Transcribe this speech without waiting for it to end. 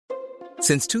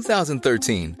Since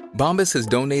 2013, Bombas has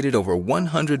donated over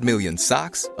 100 million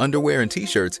socks, underwear, and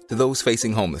T-shirts to those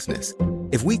facing homelessness.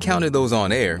 If we counted those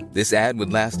on air, this ad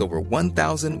would last over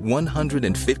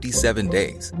 1,157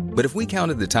 days. But if we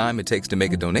counted the time it takes to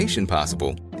make a donation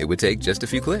possible, it would take just a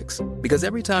few clicks. Because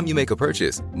every time you make a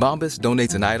purchase, Bombas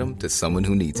donates an item to someone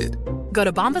who needs it. Go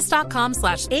to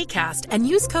bombas.com/ACAST and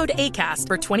use code ACAST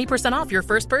for 20% off your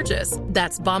first purchase.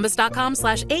 That's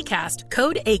bombas.com/ACAST,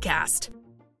 code ACAST.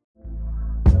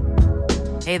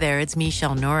 Hey there, it's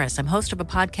Michelle Norris. I'm host of a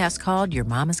podcast called Your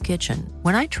Mama's Kitchen.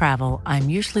 When I travel, I'm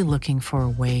usually looking for a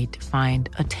way to find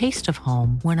a taste of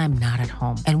home when I'm not at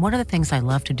home. And one of the things I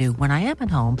love to do when I am at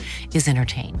home is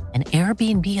entertain. And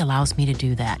Airbnb allows me to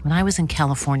do that. When I was in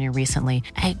California recently,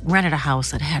 I rented a house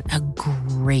that had a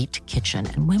great kitchen.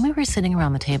 And when we were sitting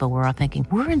around the table, we were all thinking,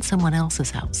 we're in someone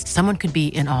else's house. Someone could be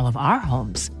in all of our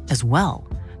homes as well.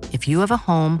 If you have a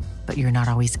home, but you're not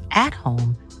always at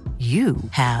home, you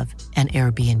have an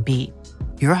Airbnb.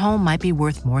 Your home might be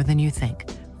worth more than you think.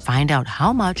 Find out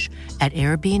how much at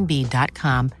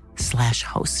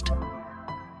airbnb.com/host.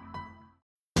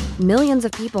 Millions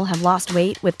of people have lost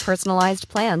weight with personalized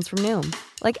plans from Noom.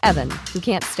 Like Evan, who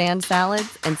can't stand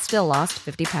salads and still lost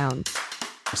 50 pounds.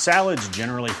 Salads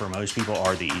generally for most people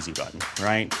are the easy button,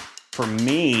 right? For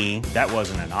me, that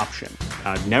wasn't an option.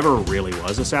 I never really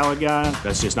was a salad guy.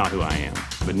 That's just not who I am.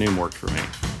 But Noom worked for me.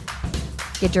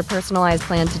 Get your personalized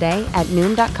plan today at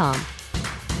Noom.com.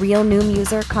 Real Noom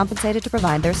user compensated to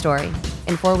provide their story.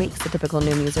 In 4 weeks, the typical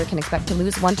Noom user can expect to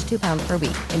lose 1 to 2 pounds per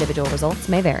week. Individual results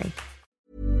may vary.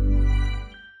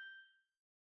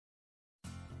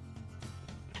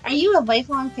 Are you a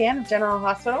lifelong fan of General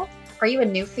Hospital? Are you a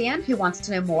new fan who wants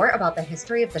to know more about the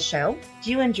history of the show? Do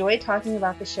you enjoy talking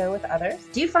about the show with others?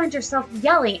 Do you find yourself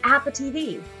yelling at the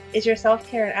TV? Is your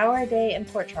self-care an hour a day in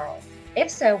Port Charles? If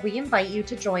so, we invite you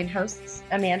to join hosts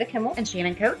Amanda Kimmel and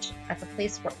Shannon Coach at the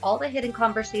place where all the hidden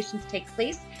conversations take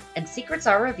place and secrets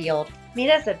are revealed. Meet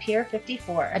us at Pier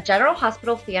 54, a General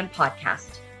Hospital fan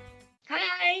podcast.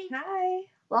 Hi. Hi.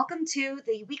 Welcome to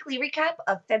the weekly recap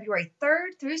of February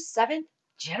 3rd through 7th,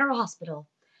 General Hospital.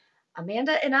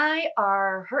 Amanda and I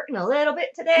are hurting a little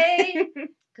bit today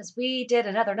because we did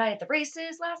another night at the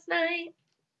races last night.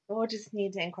 We'll just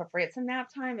need to incorporate some nap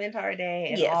time into our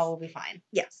day and all will be fine.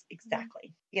 Yes,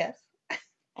 exactly. Yes.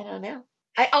 I don't know.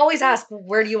 I always ask,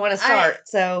 where do you want to start?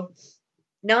 So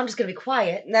now I'm just going to be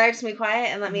quiet. Now I'm just going to be quiet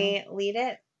and let me lead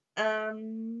it. I don't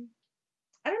know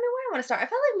where I want to start. I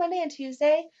felt like Monday and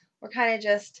Tuesday were kind of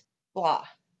just blah.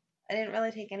 I didn't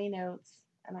really take any notes.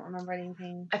 I don't remember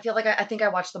anything. I feel like I think I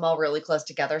watched them all really close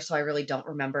together, so I really don't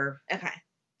remember. Okay.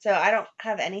 So I don't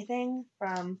have anything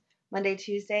from Monday,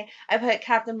 Tuesday. I put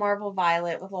Captain Marvel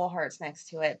Violet with little hearts next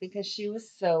to it because she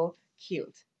was so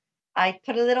cute. I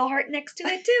put a little heart next to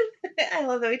it too. I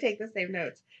love that we take the same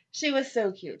notes. She was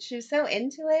so cute. She was so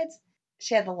into it.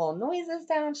 She had the little noises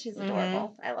down. She's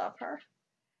adorable. I love her.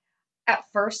 At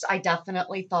first, I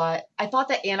definitely thought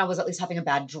that Anna was at least having a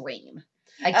bad dream.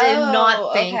 I did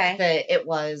not think that it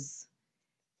was.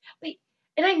 Wait,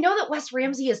 and I know that Wes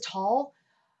Ramsey is tall,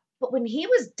 but when he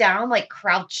was down, like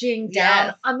crouching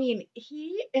down, I mean,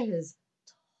 he is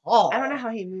tall. I don't know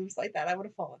how he moves like that. I would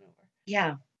have fallen over.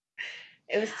 Yeah.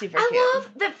 It was super cute. I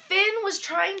love that Finn was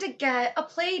trying to get a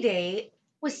play date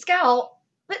with Scout,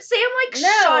 but Sam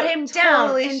shot him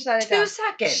down in 2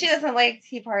 seconds. She doesn't like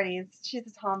tea parties. She's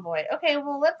a tomboy. Okay,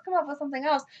 well, let's come up with something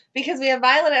else because we have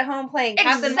Violet at home playing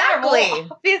Captain Marvel.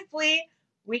 Obviously,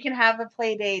 we can have a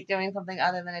play date doing something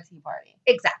other than a tea party.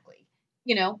 Exactly.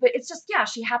 You know, but it's just,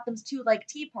 she happens to like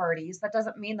tea parties. That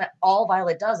doesn't mean that all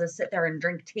Violet does is sit there and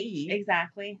drink tea.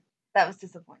 Exactly. That was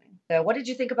disappointing. So what did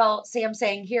you think about Sam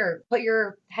saying, here, put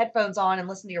your headphones on and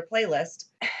listen to your playlist?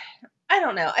 I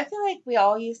don't know. I feel like we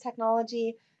all use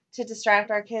technology to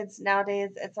distract our kids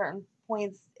nowadays. At certain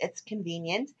points, it's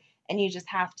convenient and you just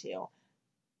have to.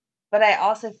 But I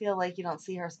also feel like you don't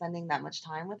see her spending that much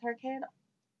time with her kid.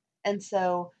 And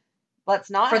so let's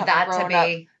not have a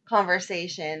grown-up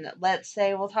conversation. Let's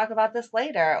say we'll talk about this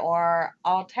later, or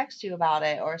I'll text you about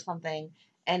it or something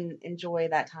and enjoy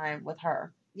that time with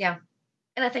her. Yeah.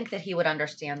 And I think that he would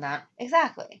understand that.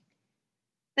 Exactly.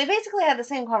 They basically had the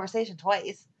same conversation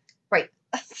twice. Right.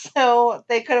 So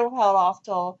they could have held off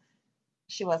till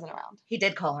she wasn't around. He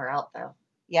did call her out, though.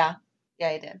 Yeah.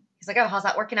 Yeah, he did. He's like, oh, how's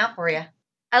that working out for you?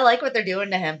 I like what they're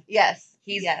doing to him. Yes.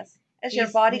 Yes. As your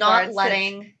bodyguard not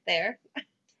letting there.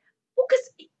 Well, because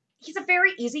he's a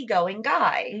very easygoing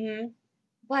guy. Mm-hmm.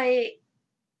 But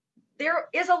there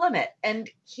is a limit. And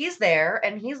he's there,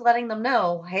 and he's letting them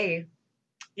know, hey.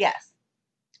 Yes.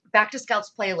 Back to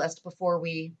Scout's playlist before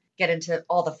we get into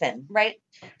all the Finn. Right.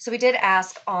 So we did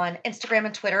ask on Instagram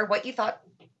and Twitter what you thought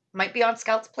might be on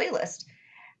Scout's playlist.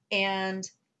 And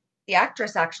the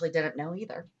actress actually didn't know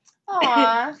either.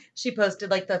 Aww. She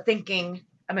posted like the thinking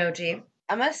emoji.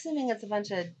 I'm assuming it's a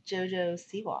bunch of JoJo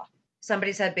Siwa.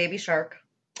 Somebody said Baby Shark.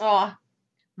 Oh.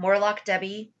 Morlock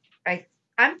Debbie.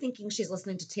 I'm thinking she's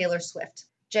listening to Taylor Swift.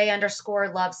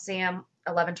 J_loves Sam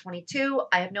 1122.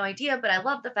 I have no idea, but I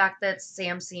love the fact that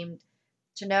Sam seemed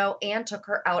to know and took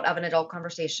her out of an adult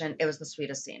conversation. It was the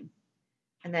sweetest scene.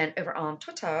 And then over on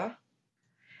Twitter,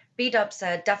 B-Dub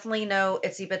said, definitely no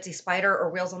Itsy Bitsy Spider or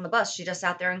Wheels on the Bus. She just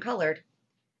sat there and colored.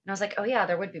 And I was like, oh yeah,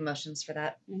 there would be motions for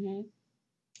that. Mm-hmm.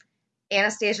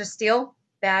 Anastasia Steele,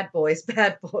 bad boys,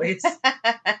 bad boys.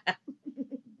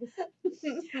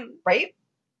 Right?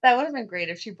 That would have been great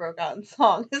if she broke out in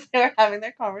song as they were having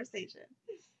their conversation.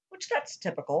 Which that's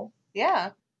typical.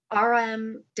 Yeah.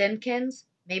 R.M. Dinkins,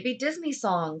 maybe Disney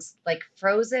songs like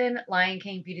Frozen, Lion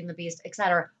King, Beauty and the Beast,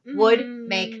 etc. would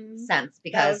make sense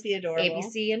because that would be adorable.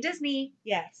 ABC and Disney.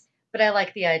 Yes. But I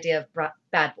like the idea of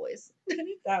bad boys.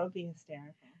 That would be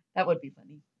hysterical. That would be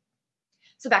funny.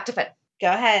 So back to Finn.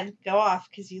 Go ahead. Go off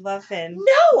because you love Finn.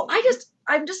 No,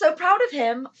 I'm just so proud of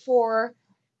him for,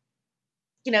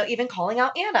 even calling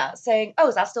out Anna, saying, oh,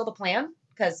 is that still the plan?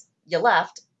 Because you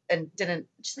left and didn't.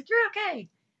 She's like, you're okay.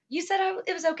 You said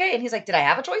it was okay. And he's like, did I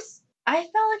have a choice? I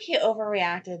felt like he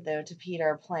overreacted, though, to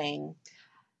Peter playing.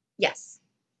 Yes.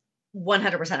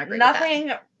 100% agree with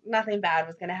that. Nothing bad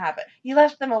was going to happen. You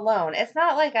left them alone. It's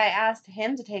not like I asked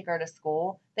him to take her to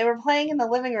school. They were playing in the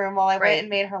living room while I went and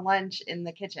made her lunch in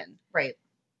the kitchen. Right.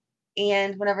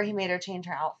 And whenever he made her change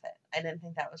her outfit, I didn't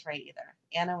think that was right either.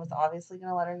 Anna was obviously going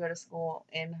to let her go to school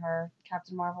in her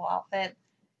Captain Marvel outfit.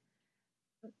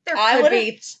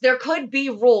 There could be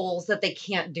rules that they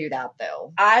can't do that,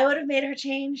 though. I would have made her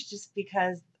change just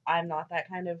because I'm not that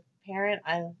kind of parent.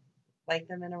 I like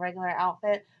them in a regular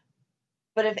outfit.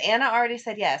 But if Anna already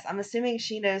said yes, I'm assuming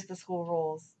she knows the school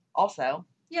rules also.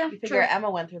 Yeah, you figure Emma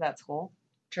went through that school.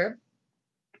 True.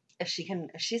 If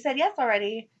she said yes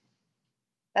already,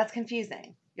 that's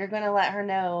confusing. You're going to let her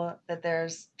know that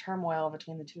there's turmoil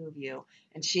between the two of you.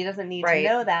 And she doesn't need to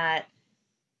know that,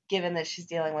 given that she's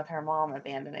dealing with her mom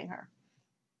abandoning her.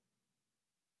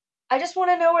 I just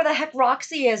want to know where the heck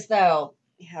Roxy is, though.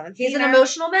 You haven't seen He's an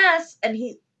emotional mess, and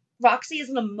Roxy is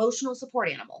an emotional support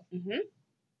animal. Mm-hmm.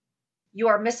 You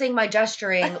are missing my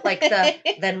gesturing, like the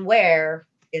then where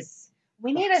is...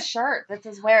 We need a shirt that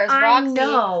says where is Roxy. I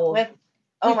know.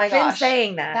 Oh my gosh. Been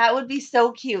saying that. That would be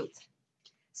so cute.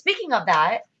 Speaking of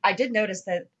that, I did notice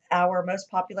that our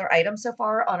most popular item so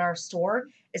far on our store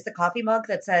is the coffee mug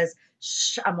that says,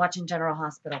 shh, I'm watching General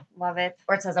Hospital. Love it.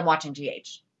 Or it says, I'm watching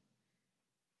GH.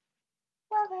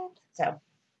 Love it. So,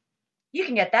 you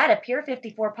can get that at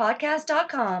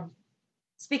pure54podcast.com.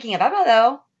 Speaking of Emma,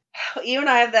 though.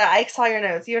 I saw your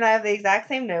notes. You and I have the exact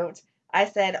same note. I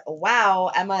said,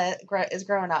 wow, Emma is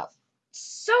growing up.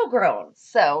 So grown.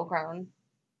 So grown.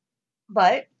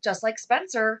 But, just like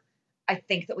Spencer, I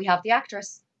think that we have the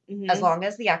actress. Mm-hmm. As long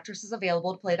as the actress is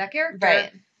available to play that character.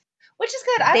 Right. Which is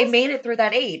good. They made it through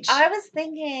that age. I was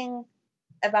thinking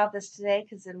about this today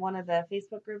because in one of the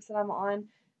Facebook groups that I'm on,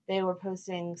 they were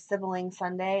posting Sibling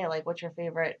Sunday, like what's your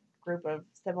favorite group of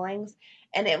siblings?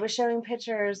 And it was showing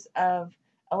pictures of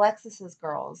Alexis's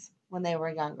girls when they were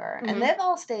younger. Mm-hmm. And they've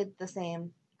all stayed the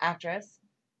same actress.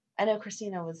 I know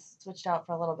Christina was switched out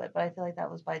for a little bit, but I feel like that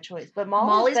was by choice. But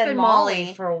Molly's been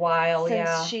Molly for a while,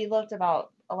 since she looked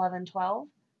about 11, 12.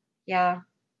 Yeah,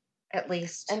 at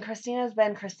least. And Christina's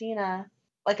been Christina.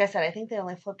 Like I said, I think they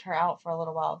only flipped her out for a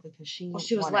little while because she was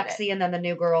Lexi, and then the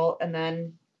new girl, and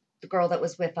then the girl that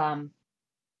was with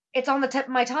it's on the tip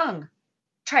of my tongue.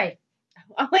 Trey.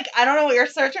 I'm like, I don't know what you're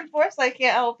searching for, so I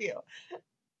can't help you.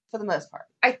 For the most part.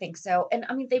 I think so. And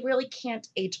I mean, they really can't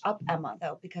age up Emma,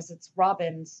 though, because it's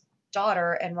Robin's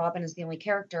daughter, and Robin is the only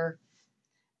character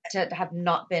to have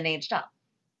not been aged up.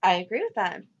 I agree with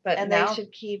that. But they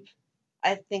should keep,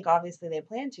 I think obviously they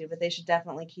plan to, but they should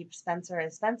definitely keep Spencer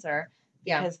as Spencer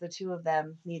because the two of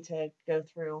them need to go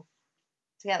through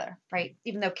together. Right.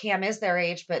 Even though Cam is their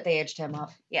age, but they aged him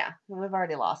up. Yeah. We've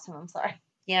already lost him. I'm sorry.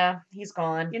 Yeah. He's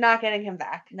gone. You're not getting him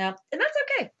back. No. And that's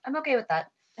okay. I'm okay with that.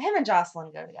 Him and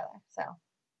Jocelyn go together, so.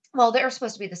 Well, they're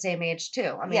supposed to be the same age,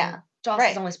 too. I mean,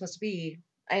 Jocelyn's only supposed to be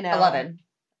 11.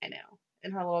 I know.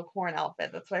 In her little corn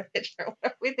outfit. That's what I picture.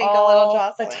 We think a little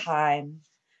Jocelyn. The time.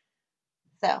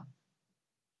 So,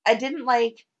 I didn't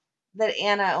like that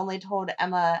Anna only told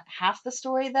Emma half the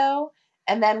story, though,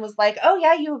 and then was like, oh,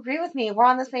 yeah, you agree with me. We're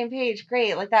on the same page.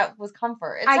 Great. Like, that was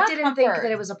comfort. I didn't think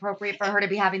that it was appropriate for her to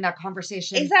be having that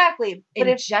conversation. Exactly. But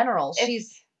in general,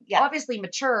 she's obviously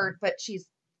matured, but she's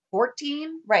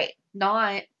 14. Right.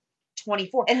 Not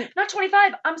 24. And not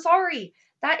 25. I'm sorry.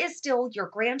 That is still your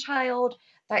grandchild.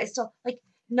 That is still, like,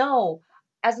 no.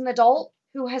 As an adult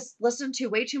who has listened to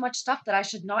way too much stuff that I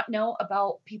should not know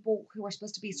about people who are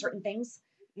supposed to be certain things,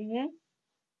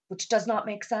 which does not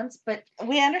make sense, but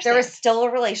we understand. There is still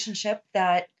a relationship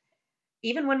that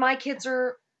even when my kids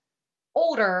are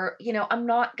older, you know, I'm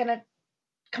not going to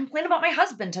complain about my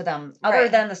husband to them other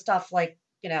than the stuff like,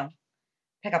 you know,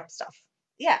 pick up stuff.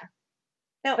 Yeah.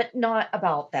 No, but not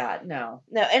about that. No.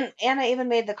 No. And Anna even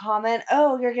made the comment,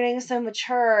 "Oh, you're getting so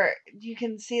mature. You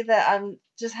can see that I'm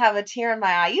just have a tear in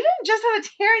my eye." You didn't just have a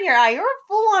tear in your eye. You were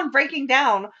full on breaking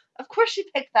down. Of course she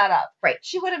picked that up. Right.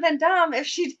 She would have been dumb if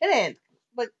she didn't.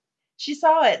 But she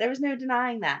saw it. There was no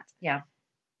denying that. Yeah.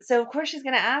 So of course she's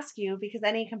going to ask you because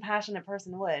any compassionate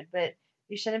person would, but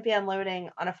you shouldn't be unloading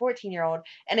on a 14-year-old.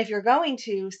 And if you're going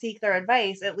to seek their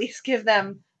advice, at least give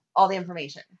them all the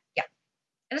information. Yeah.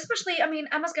 And especially, I mean,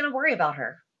 Emma's going to worry about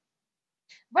her.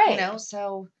 Right. You know,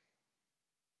 so.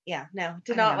 Yeah, no,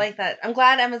 did not like that. I'm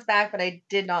glad Emma's back, but I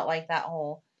did not like that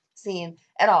whole scene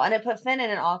at all. And it put Finn in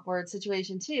an awkward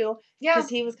situation too. Yeah. Because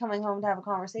he was coming home to have a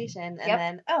conversation and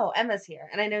then, oh, Emma's here.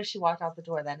 And I know she walked out the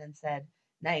door then and said,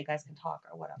 now you guys can talk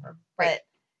or whatever. Right.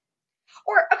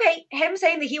 Or, okay, him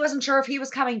saying that he wasn't sure if he was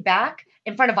coming back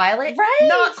in front of Violet. Right.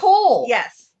 Not cool.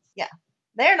 Yes. Yeah.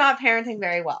 They're not parenting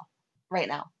very well right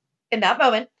now. In that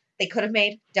moment, they could have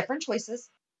made different choices.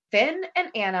 Finn and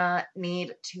Anna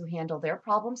need to handle their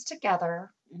problems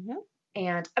together. Mm-hmm.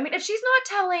 And, I mean, if she's not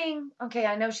telling, okay,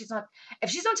 I know she's not, if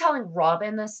she's not telling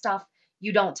Robin this stuff,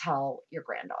 you don't tell your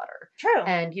granddaughter. True.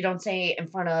 And you don't say in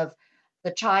front of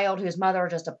the child whose mother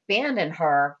just abandoned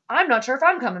her, I'm not sure if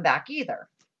I'm coming back either.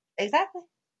 Exactly.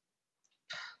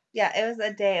 Yeah, it was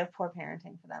a day of poor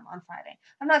parenting for them on Friday.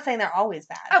 I'm not saying they're always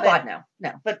bad. Oh, God, no.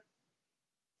 No. But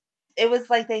it was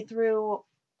like they threw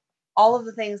all of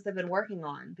the things they've been working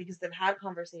on because they've had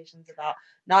conversations about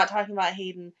not talking about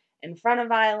Hayden in front of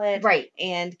Violet. Right.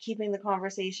 And keeping the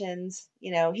conversations,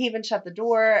 you know, he even shut the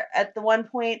door at the one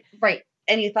point. Right.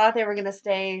 And you thought they were going to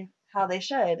stay how they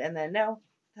should. And then no,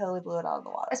 totally blew it out of the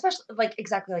water. Especially, like,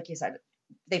 exactly like you said.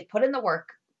 They've put in the work.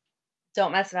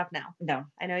 Don't mess it up now. No.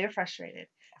 I know you're frustrated.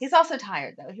 He's also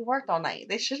tired, though. He worked all night.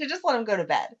 They should have just let him go to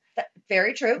bed.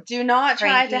 Very true. Do not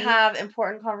try to have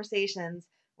important conversations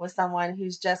with someone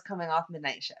who's just coming off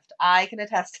midnight shift. I can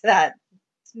attest to that.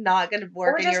 It's not going to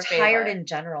work in your favor. Or just tired in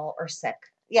general or sick.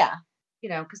 Yeah. You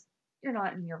know, because you're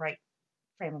not in your right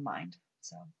frame of mind.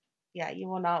 So. Yeah, you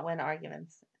will not win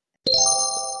arguments.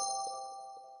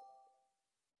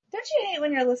 Don't you hate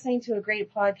when you're listening to a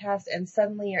great podcast and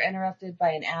suddenly you're interrupted by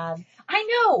an ad? I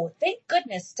know. Thank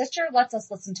goodness Stitcher lets us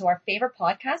listen to our favorite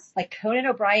podcasts like Conan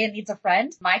O'Brien Needs a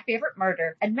Friend, My Favorite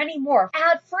Murder, and many more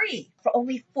ad-free for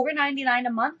only $4.99 a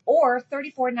month or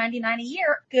 $34.99 a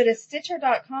year. Go to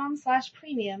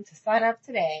Stitcher.com/premium to sign up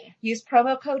today. Use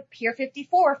promo code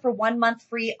PEER54 for 1 month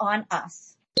free on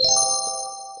us.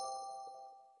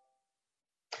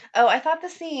 Oh, I thought the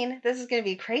scene, this is going to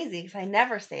be crazy because I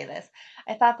never say this.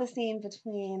 I thought the scene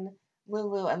between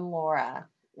Lulu and Laura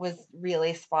was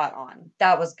really spot on.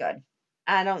 That was good.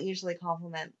 I don't usually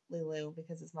compliment Lulu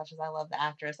because as much as I love the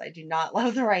actress, I do not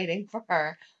love the writing for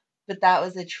her. But that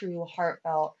was a true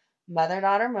heartfelt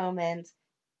mother-daughter moment,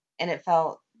 and it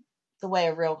felt the way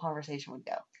a real conversation would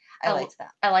go. I liked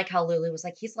that. I like how Lulu was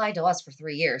like, he's lied to us for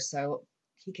 3 years, so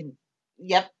he can...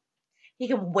 Yep. He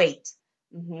can wait.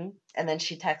 Mm-hmm. And then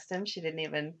she texted him. She didn't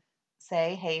even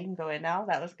say, hey, you can go in now.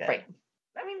 That was good. Right.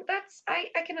 I mean, that's, I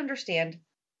can understand.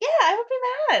 Yeah, I would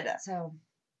be mad. So.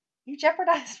 You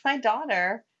jeopardized my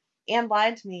daughter and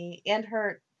lied to me and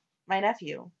hurt my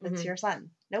nephew. That's your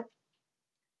son. Nope.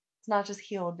 It's not just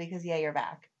healed because, yeah, you're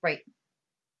back. Right.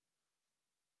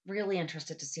 Really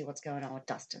interested to see what's going on with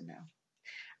Dustin now.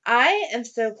 I am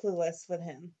so clueless with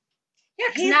him. Yeah,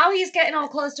 because now he's getting all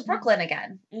close to Brooklyn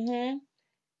again. Mm-hmm.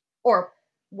 Or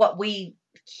what we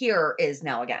hear is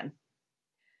now again.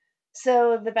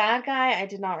 So the bad guy, I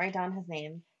did not write down his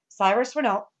name. Cyrus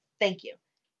Renault. Thank you.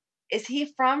 Is he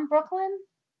from Brooklyn?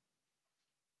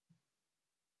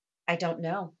 I don't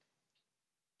know.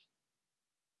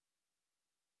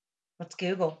 Let's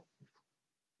Google.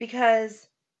 Because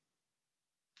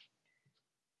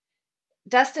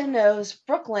Dustin knows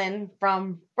Brooklyn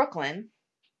from Brooklyn,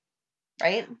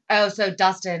 right? Oh, so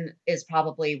Dustin is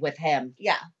probably with him.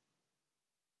 Yeah.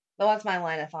 Well, that's my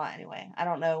line of thought anyway. I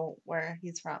don't know where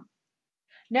he's from.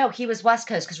 No, he was West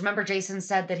Coast. Because remember Jason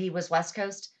said that he was West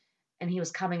Coast and he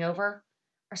was coming over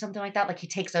or something like that? Like he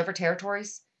takes over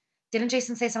territories? Didn't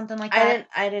Jason say something like that?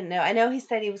 I didn't know. I know he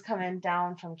said he was coming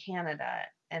down from Canada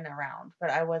and around, but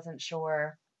I wasn't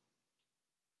sure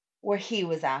where he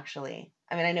was actually.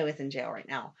 I mean, I know he's in jail right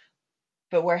now,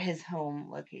 but where his home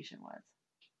location was.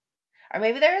 Or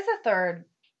maybe there is a third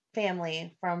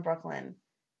family from Brooklyn,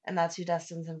 and that's who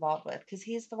Dustin's involved with, because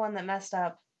he's the one that messed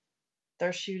up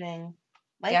their shooting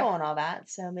Michael and all that.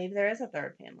 So maybe there is a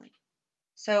third family.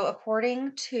 So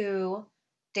according to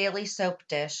Daily Soap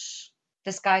Dish,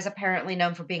 this guy's apparently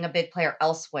known for being a big player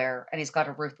elsewhere, and he's got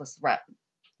a ruthless threat.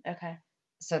 Okay.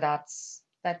 So that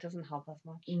doesn't help us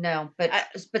much. No, but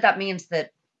that means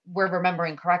that we're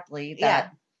remembering correctly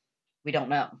that we don't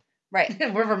know. Right.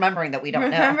 We're remembering that we don't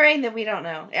know. Remembering that we don't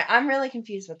know. Yeah, I'm really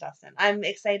confused with Dustin. I'm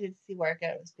excited to see where it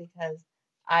goes because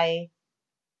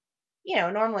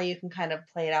normally you can kind of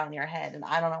play it out in your head, and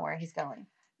I don't know where he's going.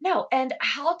 No, and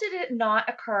how did it not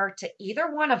occur to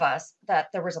either one of us that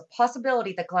there was a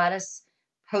possibility that Gladys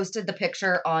posted the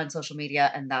picture on social media,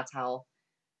 and that's how?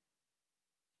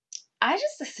 I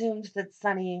just assumed that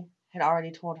Sonny had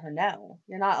already told her no.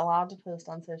 You're not allowed to post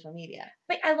on social media.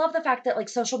 But I love the fact that like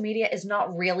social media is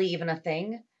not really even a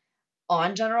thing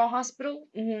on General Hospital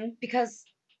because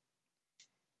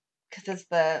it's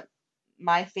the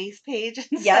My Face page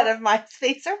instead of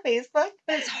MySpace or Facebook.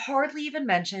 But it's hardly even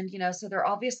mentioned, so they're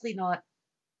obviously not,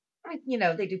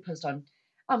 they do post on,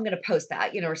 I'm going to post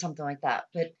that, or something like that.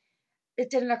 But it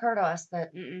didn't occur to us that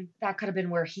that could have been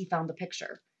where he found the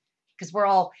picture.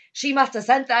 Because she must have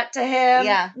sent that to him.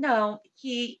 Yeah. No,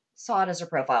 he saw it as her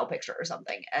profile picture or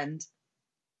something. And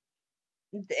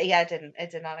yeah,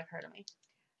 it did not occur to me.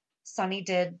 Sonny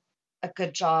did a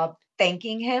good job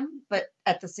thanking him, but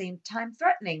at the same time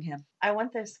threatening him. I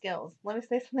want those skills. Let me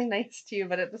say something nice to you,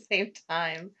 but at the same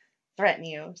time threaten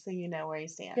you so you know where you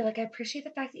stand. Be like, I appreciate the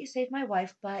fact that you saved my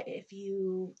wife, but if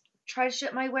you try to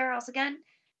ship my warehouse again,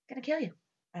 I'm gonna kill you.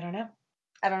 I don't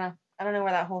know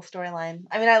where that whole storyline.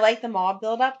 I mean, I like the mob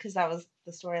build-up because that was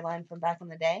the storyline from back in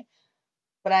the day,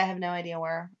 but I have no idea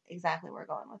where exactly we're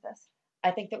going with this.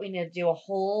 I think that we need to do a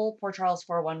whole Port Charles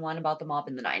 411 about the mob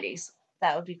in the 90s.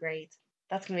 That would be great.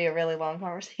 That's going to be a really long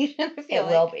conversation. It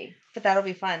will be. But that'll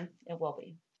be fun. It will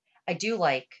be. I do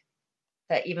like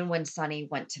that even when Sonny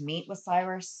went to meet with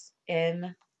Cyrus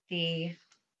in the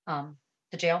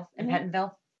jail in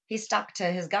Pentonville, he stuck to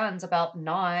his guns about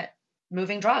not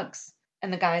moving drugs.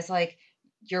 And the guy's like,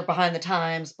 you're behind the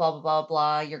times, blah, blah, blah,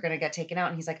 blah. You're going to get taken out.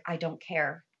 And he's like, I don't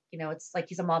care. It's like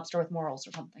he's a mobster with morals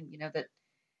or something, that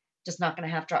just not going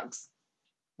to have drugs.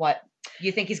 What?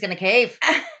 You think he's going to cave?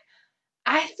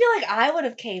 I feel like I would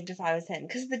have caved if I was him.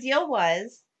 Because the deal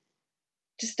was,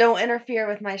 just don't interfere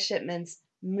with my shipments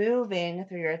moving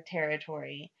through your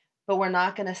territory. But we're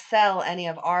not going to sell any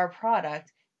of our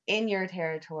product in your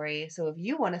territory. So if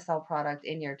you want to sell product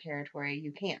in your territory,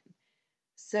 you can.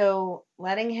 So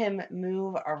letting him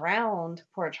move around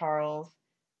Port Charles,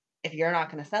 if you're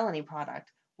not going to sell any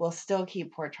product, will still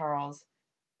keep Port Charles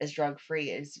as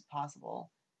drug-free as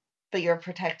possible. But you're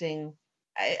protecting,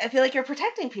 I feel like you're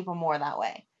protecting people more that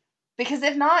way. Because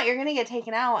if not, you're going to get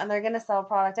taken out and they're going to sell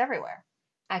product everywhere.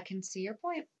 I can see your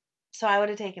point. So I would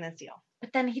have taken his deal.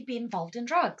 But then he'd be involved in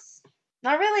drugs.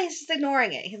 Not really, he's just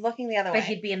ignoring it. He's looking the other way. But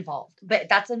he'd be involved. But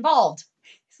that's involved.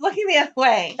 He's looking the other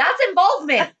way. That's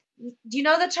involvement. Do you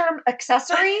know the term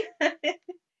accessory?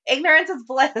 Ignorance is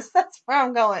bliss. That's where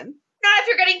I'm going. Not if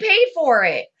you're getting paid for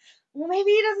it. Well,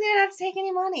 maybe he doesn't even have to take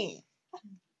any money.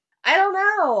 I don't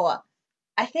know.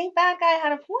 I think that guy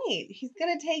had a point. He's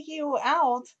going to take you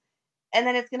out, and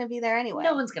then it's going to be there anyway.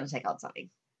 No one's going to take out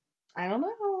Sonny. I don't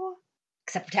know.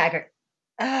 Except for Taggart.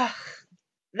 Ugh.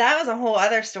 That was a whole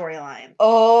other storyline.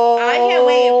 Oh. I can't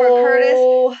wait for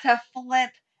Curtis to flip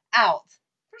out.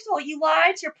 First of all, you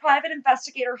lied to your private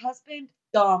investigator husband.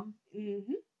 Dumb.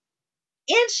 Mm-hmm.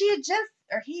 And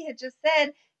he had just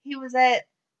said he was at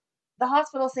the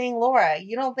hospital seeing Laura.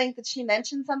 You don't think that she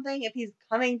mentioned something if he's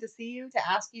coming to see you to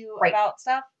ask you about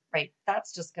stuff? Right.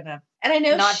 That's just gonna and I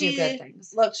know not she do good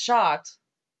things. Looked shocked.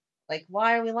 Like,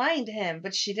 why are we lying to him?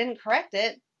 But she didn't correct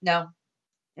it. No.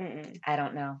 Mm-mm. I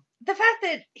don't know. The fact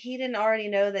that he didn't already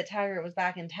know that Taggart was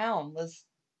back in town was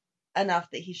enough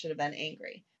that he should have been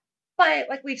angry. But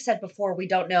like we've said before, we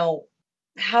don't know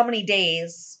how many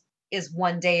days is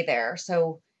one day there.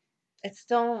 So it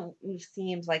still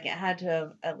seems like it had to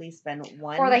have at least been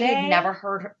one day. Or that he'd never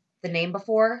heard the name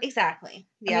before. Exactly.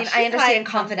 Yeah, I mean, I understand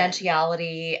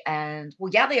confidentiality and,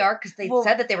 well, yeah, they are because they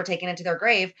said that they were taken into their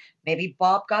grave. Maybe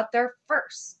Bob got there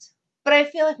first. But I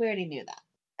feel like we already knew that.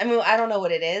 I mean, I don't know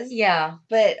what it is. Yeah.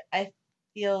 But I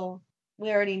feel we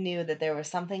already knew that there was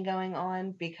something going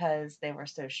on because they were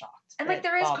so shocked. And like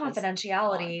there is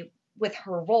confidentiality with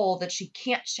her role that she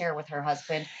can't share with her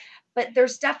husband. But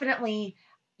there's definitely,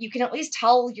 you can at least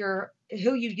tell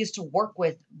who you used to work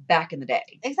with back in the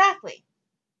day. Exactly.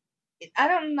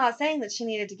 I'm not saying that she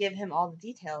needed to give him all the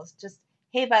details. Just,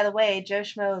 hey, by the way, Joe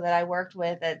Schmo that I worked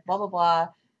with at blah, blah, blah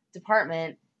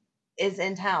department is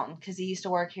in town because he used to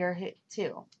work here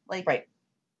too. Like, right.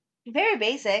 Very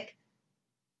basic,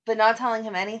 but not telling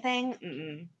him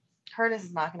anything. Curtis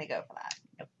is not going to go for that.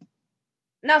 Nope.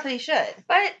 Not that he should.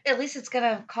 But at least it's going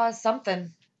to cause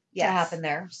something to happen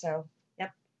there. So,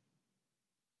 yep.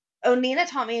 Oh, Nina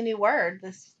taught me a new word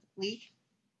this week.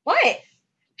 What?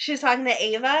 She was talking to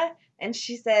Ava, and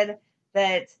she said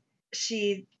that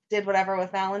she did whatever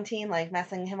with Valentine, like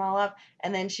messing him all up.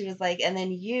 And then she was like, and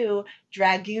then you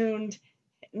dragooned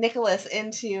Nicholas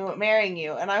into marrying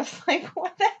you. And I was like,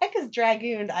 what the heck is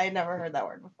dragooned? I had never heard that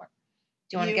word before.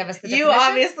 Do you want to give us the definition? You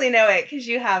obviously know it because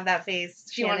you have that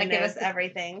face. Do you want to give us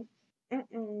everything?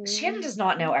 Shannon does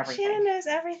not know everything. Shannon knows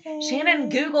everything. Shannon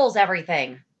Googles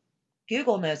everything.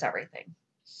 Google knows everything.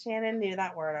 Shannon knew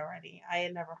that word already. I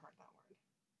had never heard that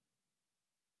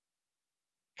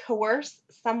word. Coerce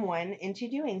someone into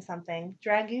doing something.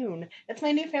 Dragoon. It's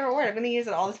my new favorite word. I'm going to use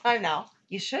it all the time now.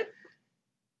 You should.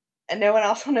 And no one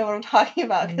else will know what I'm talking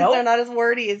about because they're not as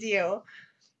wordy as you.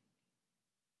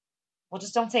 Well,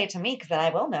 just don't say it to me because then I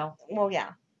will know. Well,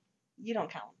 yeah. You don't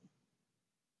count.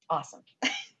 Awesome.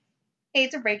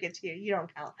 Hate to break it to you. You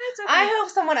don't count. That's okay. I hope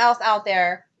someone else out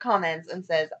there comments and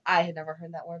says, I had never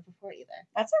heard that word before either.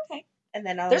 That's okay. And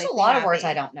then there's a lot of words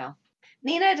I don't know.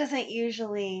 Nina doesn't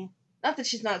usually, not that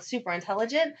she's not super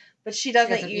intelligent, but she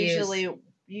doesn't usually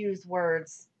use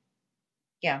words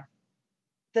that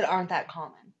aren't that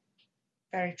common.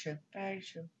 Very true. Very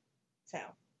true. So.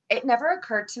 It never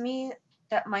occurred to me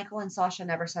that Michael and Sasha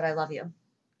never said I love you.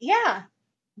 Yeah.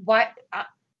 What?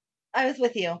 I was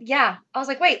with you. Yeah. I was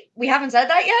like, wait, we haven't said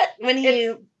that yet? When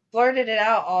he blurted it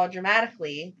out all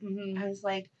dramatically, I was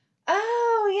like,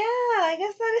 oh, yeah, I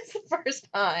guess that is the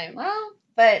first time. Well,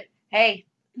 but hey,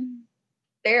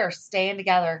 they're staying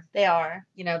together. They are.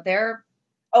 You know, they're...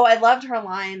 Oh, I loved her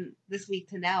line this week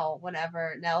to Nell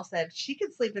whenever Nell said she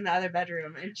could sleep in the other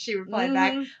bedroom. And she replied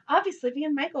back, I'll be sleeping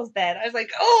in Michael's bed. I was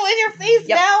like, oh, in your face,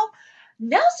 Nell.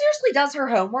 Nell seriously does her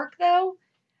homework, though.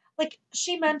 Like,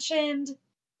 she mentioned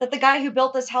that the guy who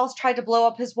built this house tried to blow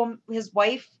up his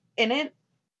wife in it.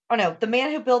 Oh, no, the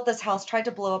man who built this house tried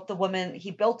to blow up the woman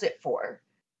he built it for.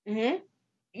 Mm-hmm.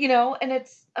 You know, and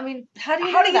it's, I mean, how do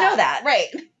you know that? Right.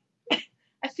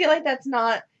 I feel like that's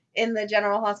not in the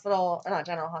General Hospital, or not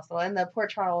General Hospital, in the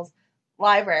Port Charles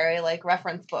library, like,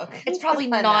 reference book. It's probably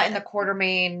not in the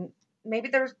Quartermain.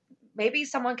 Maybe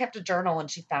someone kept a journal and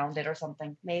she found it or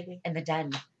something. Maybe. In the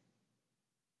den.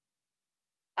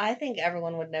 I think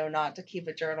everyone would know not to keep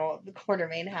a journal of the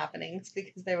Quartermain happenings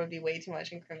because there would be way too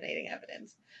much incriminating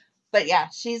evidence. But yeah,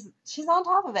 she's on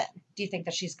top of it. Do you think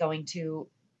that she's going to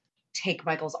take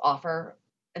Michael's offer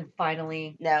and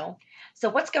finally... No. So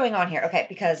what's going on here? Okay,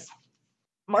 because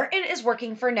Martin is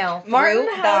working for Nell Martin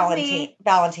through has me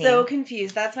Valentine. So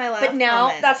confused. That's my last But now,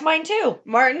 comment. that's mine too.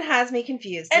 Martin has me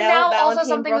confused. And now Valentine, also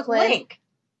something Brooklyn, with Link.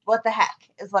 What the heck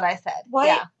is what I said. What?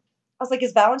 Yeah. I was like,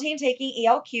 is Valentine taking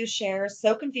ELQ shares?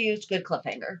 So confused. Good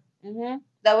cliffhanger. Mm-hmm.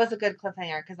 That was a good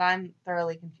cliffhanger because I'm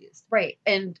thoroughly confused. Right.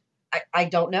 And I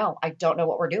don't know. I don't know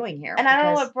what we're doing here. And I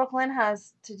don't know what Brooklyn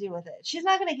has to do with it. She's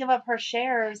not going to give up her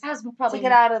shares to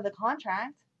get out of the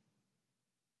contract.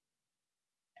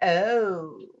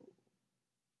 Oh.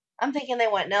 I'm thinking they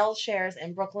want Nell's shares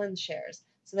and Brooklyn's shares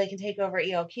so they can take over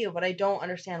ELQ, but I don't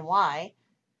understand why.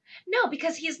 No,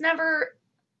 because he's never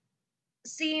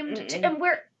seemed to, and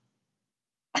we're...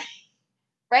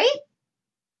 Right?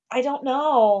 I don't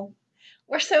know.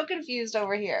 We're so confused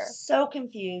over here. So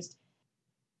confused.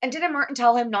 And didn't Martin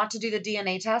tell him not to do the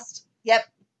DNA test? Yep.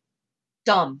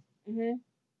 Dumb. Mm-hmm.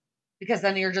 Because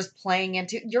then you're just playing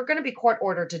into... You're going to be court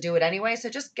ordered to do it anyway, so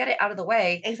just get it out of the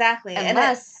way. Exactly.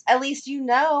 Unless... And at least you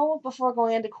know before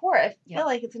going into court. I feel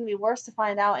like it's going to be worse to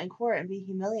find out in court and be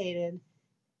humiliated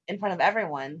in front of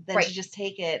everyone than to just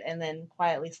take it and then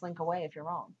quietly slink away if you're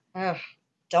wrong. Ugh,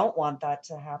 don't want that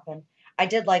to happen. I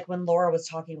did like when Laura was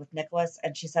talking with Nicholas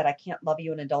and she said, I can't love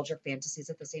you and indulge your fantasies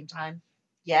at the same time.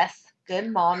 Yes. Good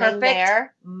momming Perfect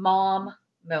there. Mom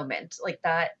moment. Like,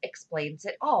 that explains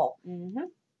it all. Mm-hmm.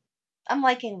 I'm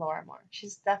liking Laura more.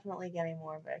 She's definitely getting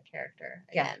more of a character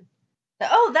again. Yeah.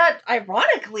 Oh, that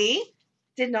ironically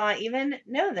did not even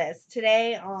know this.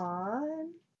 Today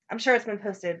on, I'm sure it's been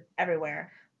posted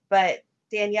everywhere, but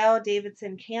Danielle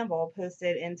Davidson Campbell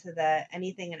posted into the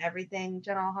Anything and Everything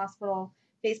General Hospital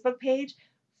Facebook page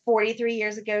 43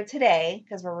 years ago today,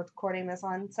 because we're recording this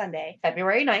on Sunday,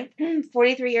 February 9th.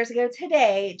 43 years ago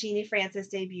today, Jeannie Francis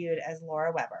debuted as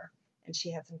Laura Weber. And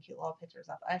she had some cute little pictures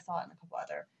up. I saw it in a couple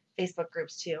other Facebook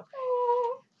groups too.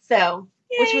 Aww. So,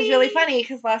 which was really funny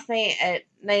because last night at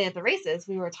Night at the Races,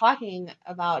 we were talking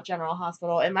about General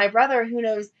Hospital, and my brother, who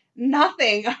knows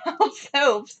nothing about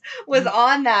soaps, was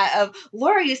on that of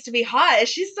Laura used to be hot. Is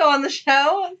she still on the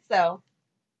show? So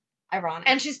ironic.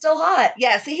 And she's still hot.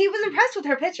 Yeah, see, he was impressed with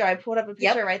her picture. I pulled up a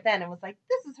picture right then and was like,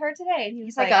 this is her today. And he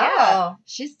was like, oh. Yeah,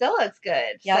 she still looks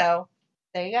good. Yep. So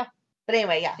there you go. But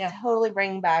anyway, yeah, totally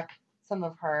bringing back some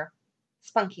of her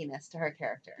spunkiness to her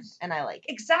character. And I like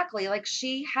it. Exactly. Like,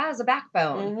 she has a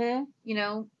backbone. Mm-hmm. You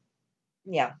know?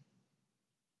 Yeah.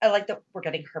 I like that we're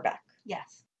getting her back.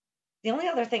 Yes. The only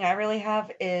other thing I really have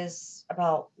is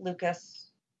about Lucas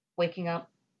waking up.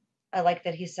 I like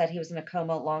that he said he was in a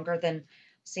coma longer than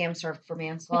Sam served for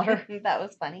manslaughter. That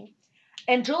was funny.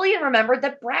 And Julian remembered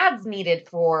that Brad's needed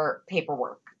for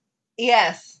paperwork.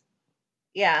 Yes.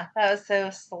 Yeah, that was so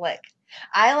slick.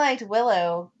 I liked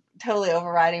Willow totally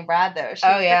overriding Brad, though.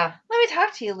 Oh, yeah. Like, let me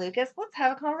talk to you, Lucas. Let's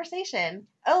have a conversation.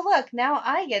 Oh, look, now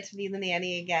I get to be the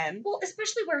nanny again. Well,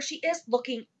 especially where she is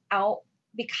looking out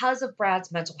because of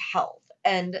Brad's mental health.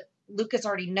 And Lucas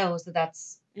already knows that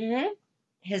that's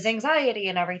his anxiety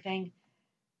and everything.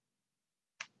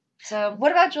 So,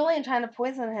 what about Julian trying to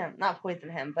poison him? Not poison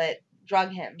him, but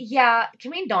drug him. Yeah, can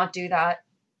we not do that?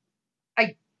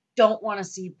 I don't want to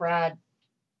see Brad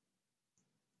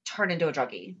turn into a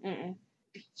druggie. Mm-mm.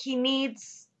 He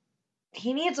needs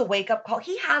a wake-up call.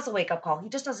 He has a wake-up call. He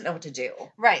just doesn't know what to do.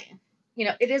 Right. You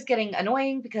know, it is getting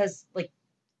annoying because, like,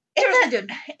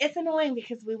 it's annoying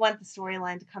because we want the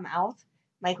storyline to come out.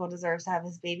 Michael deserves to have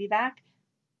his baby back.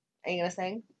 Are you going to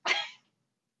sing?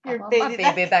 Your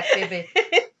baby back, baby.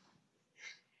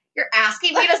 You're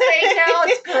asking me to sing now?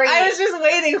 It's great. I was just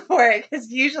waiting for it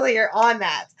because usually you're on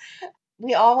that.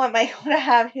 We all want Michael to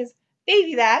have his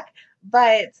baby back,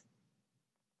 but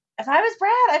if I was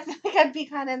Brad, I feel like I'd be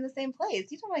kind of in the same place.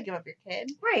 You don't want to give up your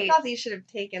kid. Right. Not that you should have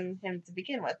taken him to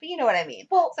begin with, but you know what I mean.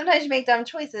 Well, sometimes you make dumb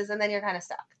choices and then you're kind of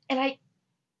stuck. And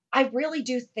I really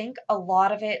do think a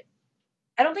lot of it,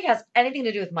 I don't think it has anything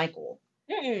to do with Michael.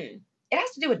 Mm-mm. It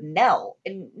has to do with Nell.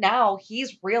 And now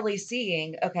he's really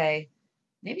seeing, okay,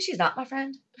 maybe she's not my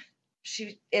friend.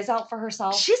 She is out for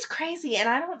herself. She's crazy, and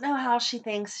I don't know how she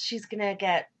thinks she's going to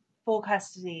get full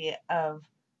custody of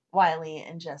Wiley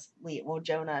and just leave. Well,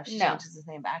 Jonah, if she changes his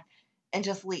name back, and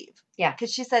just leave. Yeah.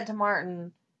 Because she said to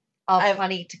Martin,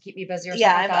 honey, to keep me busy or something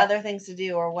I have other things to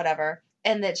do or whatever.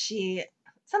 And that she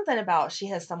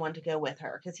has someone to go with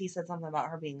her, because he said something about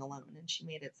her being alone, and she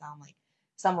made it sound like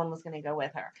someone was going to go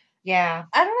with her. Yeah.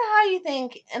 I don't know how you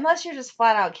think, unless you're just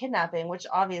flat out kidnapping, which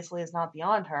obviously is not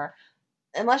beyond her,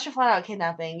 unless you're flat out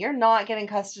kidnapping, you're not getting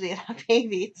custody of that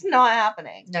baby. It's not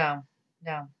happening. No.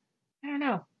 I don't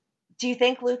know. Do you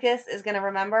think Lucas is going to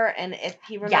remember? And if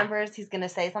he remembers, he's going to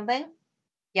say something?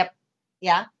 Yep.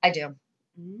 Yeah? I do.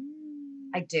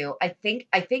 I do. I think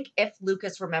if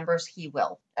Lucas remembers, he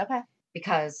will. Okay.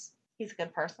 Because he's a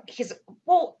good person.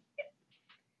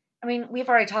 I mean, we've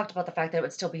already talked about the fact that it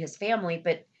would still be his family,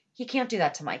 but he can't do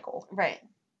that to Michael. Right.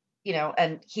 You know,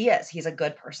 and he's a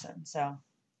good person. So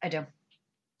I do.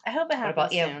 I hope it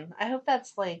happens soon. I hope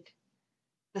that's like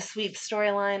the sweep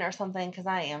storyline or something, because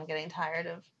I am getting tired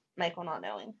of Michael not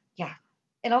knowing. Yeah.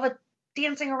 And all the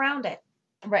dancing around it.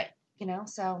 Right. You know,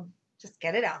 so just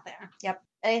get it out there. Yep.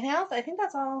 Anything else? I think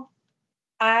that's all.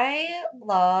 I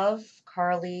love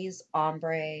Carly's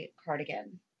ombre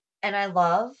cardigan. And I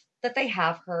love that they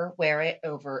have her wear it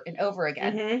over and over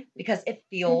again because it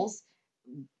feels,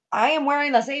 I am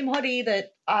wearing the same hoodie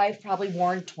that I've probably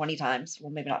worn 20 times.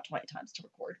 Well, maybe not 20 times to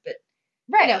record, but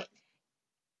right. You know,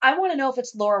 I want to know if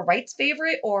it's Laura Wright's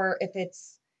favorite or if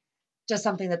it's just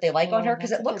something that they like on her,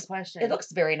 because it looks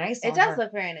very nice on her. It does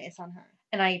look very nice on her.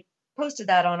 And I posted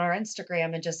that on our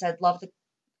Instagram and just said, love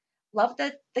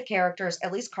the characters.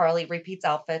 At least Carly repeats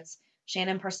outfits.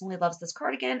 Shannon personally loves this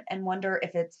cardigan and wonder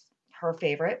if it's her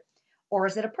favorite or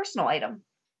is it a personal item.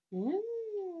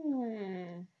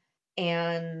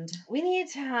 And we need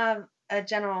to have a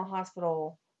General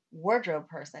Hospital wardrobe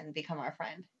person become our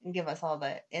friend and give us all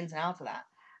the ins and outs of that.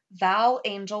 Val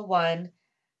Angel 1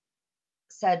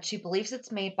 said she believes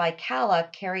it's made by Calla,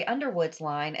 Carrie Underwood's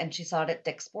line, and she saw it at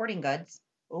Dick's Sporting Goods.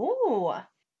 Ooh.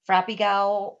 Frappy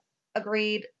Gal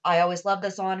agreed. I always love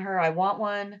this on her. I want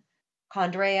one.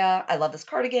 Condrea, I love this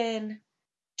cardigan.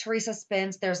 Teresa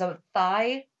spins. There's this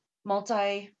thigh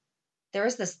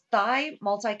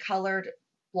multicolored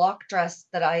block dress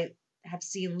that I have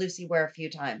seen Lucy wear a few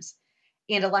times.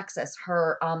 And Alexis,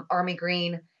 her army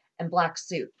green and black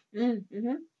suit.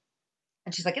 Mm-hmm.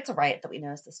 And she's like, it's a riot that we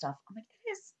notice this stuff. I'm like,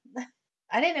 it is.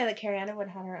 I didn't know that Carrie Underwood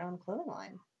had her own clothing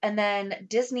line. And then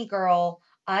Disney Girl,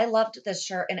 I loved this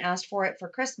shirt and asked for it for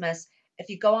Christmas. If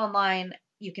you go online,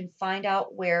 you can find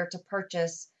out where to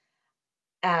purchase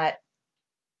at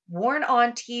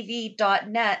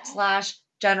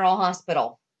warnontv.net/General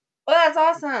Hospital. Well, that's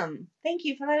awesome. Thank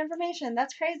you for that information.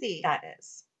 That's crazy. That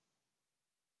is.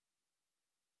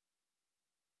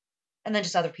 And then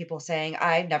just other people saying,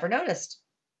 I never noticed.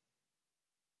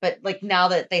 But like now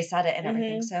that they said it and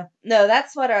everything, so. No,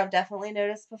 that sweater I've definitely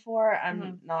noticed before.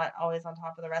 I'm not always on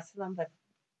top of the rest of them, but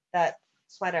that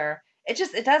sweater, it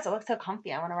does. It looks so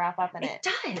comfy. I want to wrap up in it.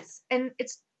 It does. And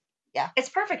it's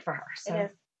perfect for her. So. It is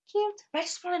cute. But I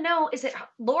just want to know, is it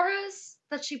Laura's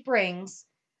that she brings,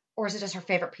 or is it just her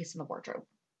favorite piece in the wardrobe?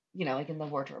 You know, like in the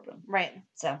wardrobe room. Right.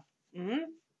 So.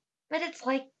 But it's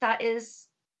like, that is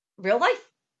real life.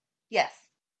 Yes.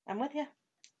 I'm with you.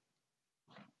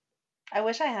 I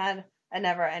wish I had a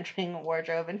never-ending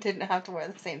wardrobe and didn't have to wear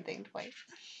the same thing twice.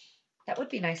 That would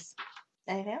be nice.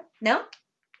 Anything else? No?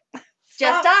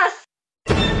 Just us.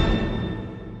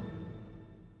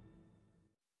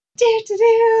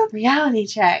 Reality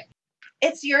check.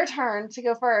 It's your turn to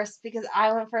go first because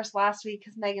I went first last week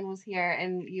because Megan was here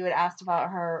and you had asked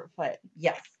about her foot.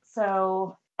 Yes.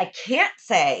 So I can't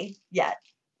say yet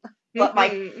what my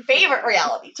favorite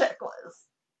reality check was.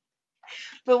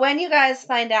 But when you guys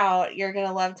find out, you're going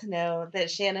to love to know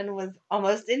that Shannon was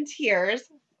almost in tears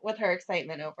with her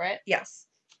excitement over it. Yes.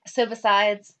 So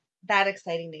besides that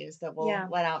exciting news that we'll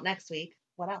let out next week,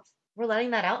 what else? We're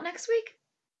letting that out next week?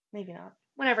 Maybe not.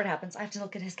 Whenever it happens. I have to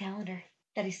look at his calendar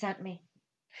that he sent me.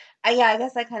 Yeah, I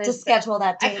guess I kind of... To schedule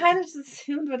that date. I kind of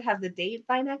assumed we'd have the date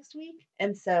by next week,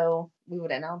 and so we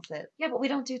would announce it. Yeah, but we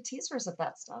don't do teasers of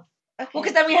that stuff. Okay. Well,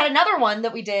 because then we had another one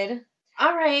that we did.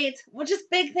 All right. Well, just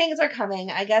big things are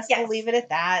coming. I guess we'll leave it at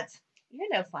that. You're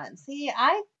no fun. See,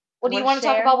 Well, do you want to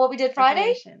talk about what we did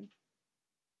Friday?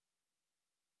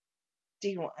 Do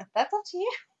you want? That's up to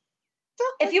you.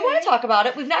 If you want to talk about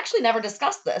it, we've actually never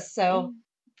discussed this, so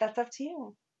that's up to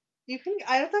you. You can.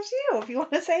 It's up to you. If you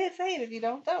want to say it, say it. If you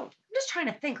don't. I'm just trying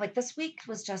to think. Like this week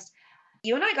was just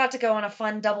you and I got to go on a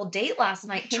fun double date last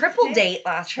night, triple date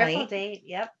last night. Triple date.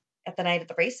 Yep. At the night at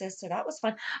the races, so that was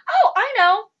fun. Oh, I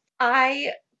know.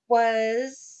 I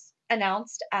was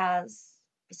announced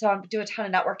so I do a ton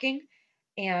of networking,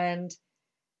 and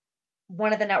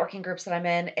one of the networking groups that I'm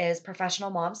in is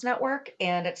Professional Moms Network,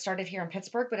 and it started here in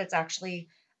Pittsburgh, but it's actually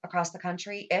across the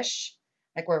country-ish.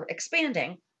 Like we're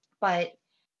expanding, but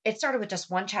it started with just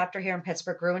one chapter here in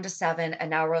Pittsburgh, grew into 7, and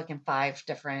now we're like in 5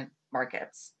 different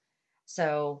markets.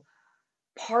 So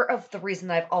part of the reason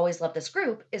that I've always loved this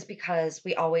group is because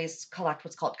we always collect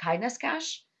what's called kindness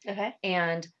cash. Okay.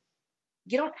 And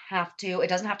you don't have to. It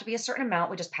doesn't have to be a certain amount.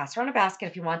 We just pass around a basket.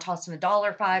 If you want to toss in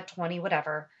 $1, $5, $20,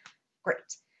 whatever, great.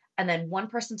 And then one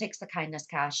person takes the kindness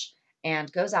cash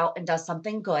and goes out and does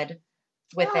something good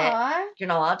with it. You're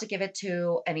not allowed to give it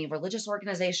to any religious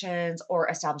organizations or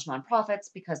established nonprofits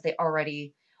because they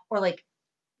already, or like,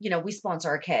 we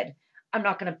sponsor a kid. I'm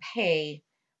not going to pay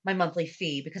my monthly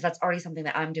fee because that's already something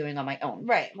that I'm doing on my own.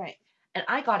 Right, right. And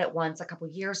I got it once a couple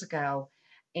years ago,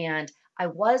 and I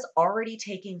was already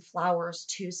taking flowers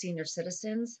to senior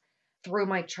citizens through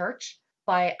my church,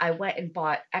 but I went and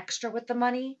bought extra with the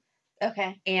money.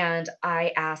 Okay. And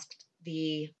I asked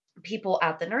the people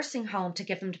at the nursing home to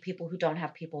give them to people who don't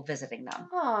have people visiting them.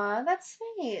 Aw, that's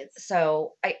sweet.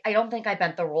 So I don't think I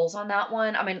bent the rules on that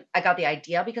one. I mean, I got the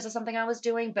idea because of something I was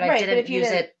doing, but I didn't use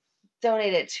it.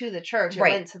 Donate it to the church. It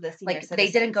went to the senior citizens.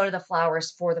 They didn't go to the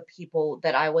flowers for the people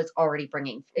that I was already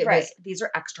bringing. These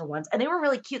are extra ones. And they were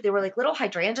really cute. They were like little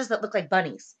hydrangeas that look like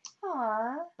bunnies.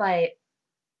 Aww.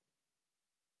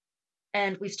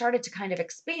 And we started to kind of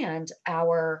expand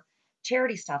our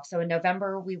charity stuff. So in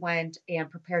November, we went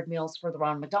and prepared meals for the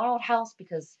Ronald McDonald House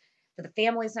because for the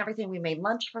families and everything, we made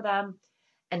lunch for them.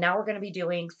 And now we're going to be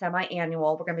doing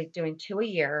semi-annual. We're going to be doing 2 a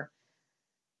year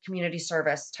community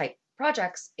service type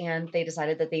projects. And they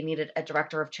decided that they needed a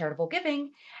director of charitable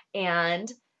giving.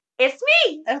 And it's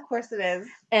me. Of course it is.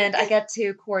 And I get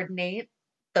to coordinate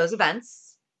those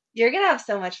events. You're going to have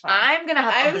so much fun. I'm going to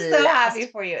have I'm so happy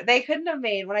for you. They couldn't have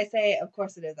made, when I say, of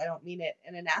course it is, I don't mean it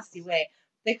in a nasty way.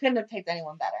 They couldn't have picked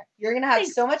anyone better. You're going to have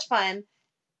so much fun,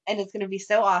 and it's going to be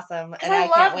so awesome, and I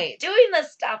can't wait. Doing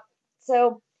this stuff.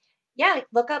 So, yeah,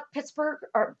 look up Pittsburgh,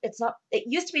 or it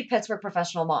used to be Pittsburgh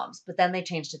Professional Moms, but then they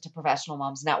changed it to Professional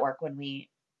Moms Network when we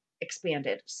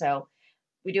expanded. So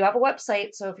we do have a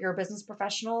website. So if you're a business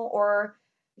professional or,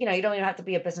 you don't even have to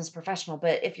be a business professional,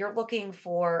 but if you're looking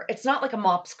for, it's not like a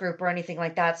MOPS group or anything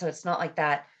like that. So it's not like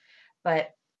that,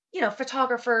 but,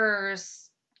 photographers,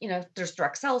 there's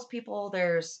direct sales people,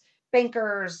 there's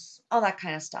bankers, all that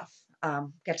kind of stuff.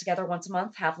 Get together once a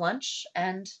month, have lunch,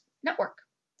 and network.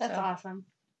 That's awesome.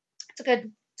 It's a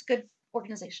good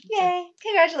organization. Yay. So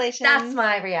congratulations. That's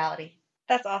my reality.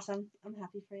 That's awesome. I'm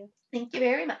happy for you. Thank you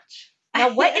very much.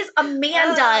 Now, what is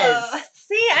Amanda's?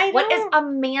 See, I know. What is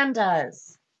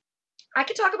Amanda's? I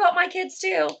could talk about my kids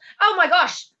too. Oh my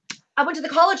gosh. I went to the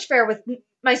college fair with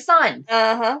my son.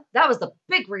 Uh-huh. That was the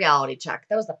big reality check.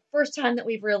 That was the first time that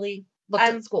we've really looked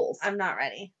at schools. I'm not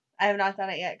ready. I have not done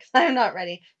it yet because I'm not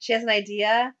ready. She has an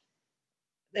idea.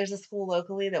 There's a school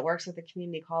locally that works with a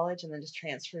community college and then just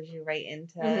transfers you right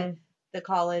into the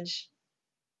college.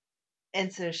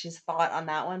 And so she's thought on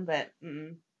that one, but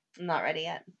I'm not ready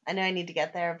yet. I know I need to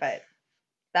get there, but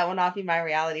that will not be my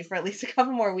reality for at least a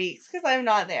couple more weeks because I'm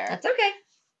not there. That's okay.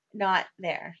 Not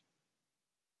there.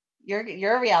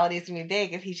 Your reality is going to be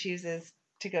big if he chooses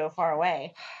to go far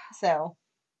away. So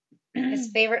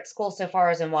his favorite school so far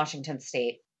is in Washington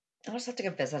State. I'll just have to go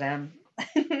visit him.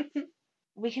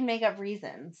 We can make up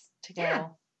reasons to go. Yeah.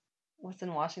 What's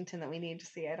in Washington that we need to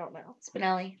see? I don't know.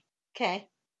 Spinelli. Okay.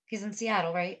 He's in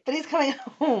Seattle, right? But he's coming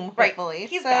home, rightfully.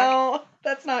 He's back.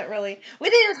 That's not really... We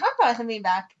didn't even talk about him being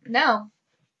back. No.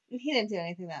 He didn't do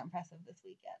anything that impressive this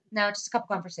weekend. No, just a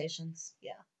couple conversations.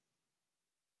 Yeah.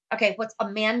 Okay, what's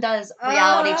Amanda's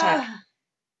reality check?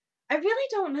 I really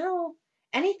don't know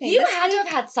anything. You had to have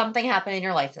had something happen in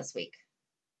your life this week.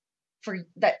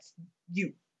 That's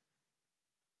you.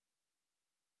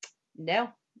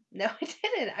 No, I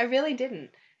didn't. I really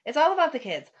didn't. It's all about the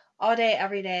kids. All day,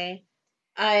 every day.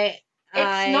 It's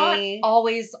not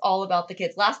always all about the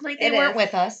kids. Last night they weren't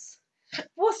with us.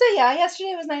 Well, so yeah,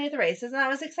 yesterday was night at the races, and that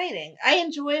was exciting. I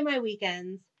enjoy my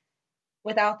weekends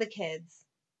without the kids.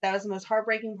 That was the most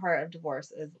heartbreaking part of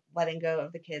divorce, is letting go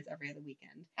of the kids every other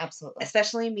weekend. Absolutely.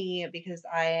 Especially me, because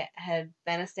I had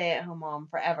been a stay-at-home mom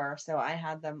forever, so I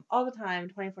had them all the time,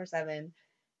 24/7.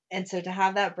 And so to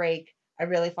have that break, I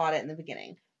really fought it in the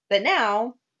beginning. But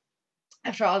now,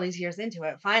 after all these years into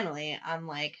it, finally, I'm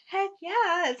like, heck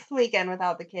yeah, it's the weekend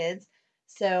without the kids.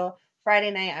 So Friday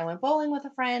night, I went bowling with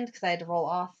a friend because I had to roll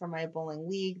off from my bowling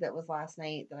league that was last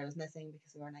night that I was missing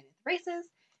because we were night at the races.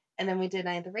 And then we did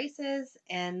night at the races,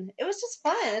 and it was just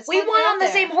fun. We won on the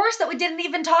same horse that we didn't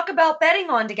even talk about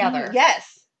betting on together.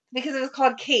 Yes, because it was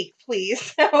called Cake, please.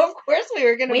 So of course we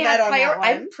were going to bet on that one.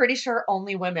 I'm pretty sure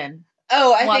only women.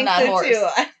 Oh, I think so horse.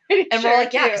 Too. And we're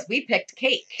like, yeah, because we picked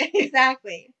Cake.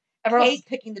 Exactly. Everyone else is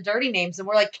picking the dirty names, and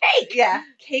we're like, Cake. Yeah,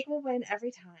 Cake will win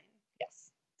every time.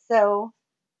 Yes. So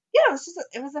yeah,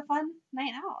 it was a fun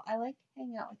night out. I like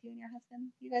hanging out with you and your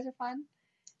husband. You guys are fun.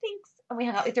 Thanks. And we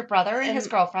hung out with your brother and his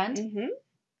girlfriend. Mm-hmm.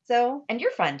 So, and your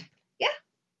friend. Yeah.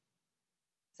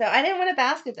 So I didn't win a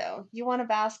basket though. You won a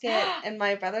basket, and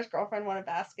my brother's girlfriend won a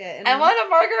basket. And I won a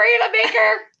margarita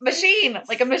maker machine,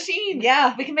 like a machine.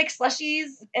 Yeah, we can make slushies,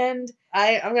 and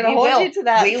I'm gonna hold you to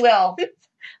that. We will.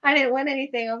 I didn't win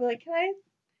anything. I'll be like, can I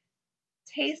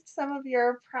taste some of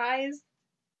your prize?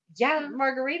 Yeah,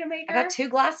 margarita maker. I got 2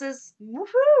 glasses.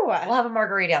 Woohoo! We'll have a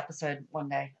margarita episode one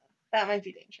day. That might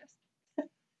be dangerous.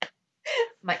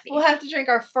 Might be. We'll have to drink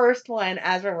our first one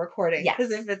as we're recording. Yes.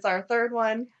 Because if it's our third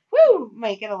one, woo,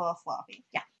 might get a little sloppy.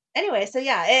 Yeah. Anyway, so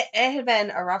yeah, it had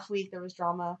been a rough week. There was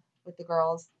drama with the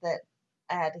girls that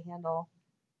I had to handle.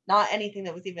 Not anything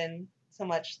that was even so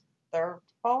much their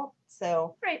fault.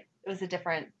 So right. It was a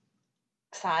different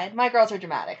side. My girls are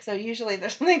dramatic. So usually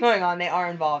there's something going on. They are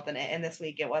involved in it. And this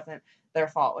week it wasn't their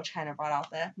fault, which kind of brought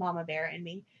out the mama bear in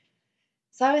me.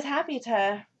 So I was happy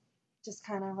to just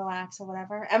kind of relax or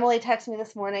whatever. Emily texted me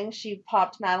this morning. She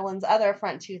popped Madeline's other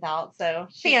front tooth out. So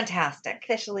she's fantastic.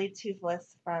 Officially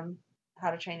toothless from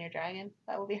How to Train Your Dragon.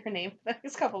 That will be her name for the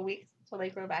next couple weeks until they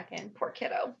grow back in. Poor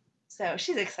kiddo. So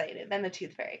she's excited. Then the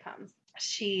tooth fairy comes.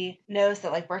 She knows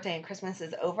that like birthday and Christmas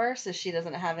is over, so she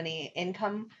doesn't have any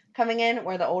income coming in,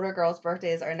 where the older girls'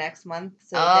 birthdays are next month.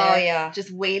 So they're just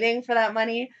waiting for that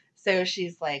money. So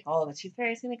she's like, oh, the tooth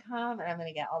fairy's going to come and I'm going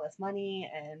to get all this money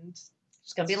and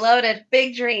it's going to be loaded.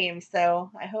 Big dreams. So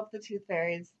I hope the tooth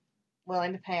fairy's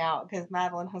willing to pay out because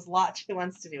Madeline has a lot she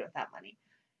wants to do with that money.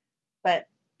 But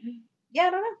yeah,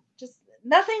 I don't know. Just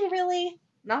nothing really,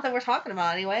 not that we're talking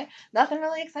about anyway, nothing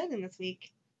really exciting this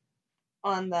week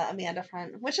on the Amanda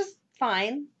front, which is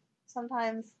fine.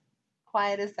 Sometimes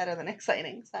quiet is better than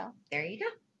exciting. So there you go.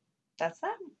 That's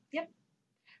that. Yep.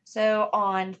 So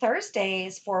on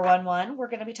Thursdays, 411, we're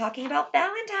going to be talking about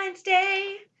Valentine's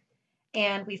Day.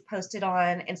 And we've posted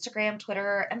on Instagram,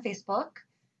 Twitter, and Facebook.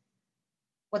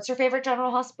 What's your favorite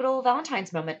General Hospital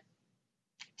Valentine's moment?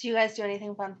 Do you guys do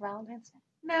anything fun for Valentine's Day?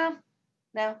 No.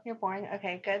 No? You're boring?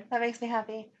 Okay, good. That makes me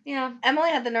happy. Yeah.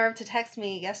 Emily had the nerve to text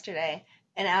me yesterday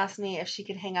and ask me if she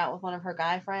could hang out with one of her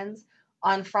guy friends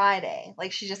on Friday.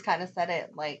 Like, she just kind of said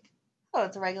it like, oh,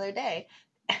 it's a regular day.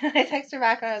 And I texted her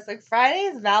back and I was like, Friday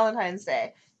is Valentine's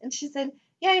Day. And she said,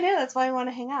 yeah, I know. That's why I want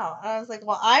to hang out. And I was like,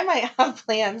 well, I might have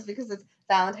plans because it's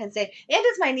Valentine's Day. And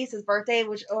it's my niece's birthday,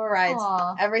 which overrides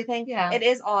everything. Yeah. It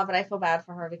is odd, but I feel bad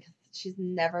for her because she's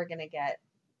never going to get.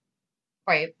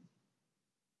 Right.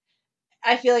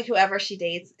 I feel like whoever she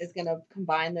dates is going to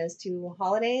combine those two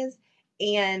holidays.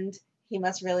 And he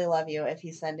must really love you if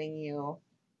he's sending you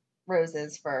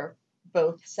roses for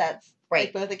both sets. Right.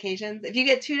 Like both occasions. If you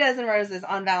get 2 dozen roses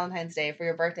on Valentine's Day for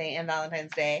your birthday and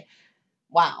Valentine's Day,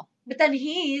 wow. But then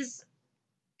he's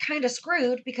kind of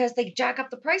screwed because they jack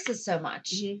up the prices so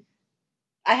much. Mm-hmm.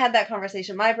 I had that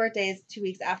conversation. My birthday is 2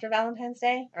 weeks after Valentine's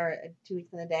Day, or 2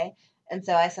 weeks in a day. And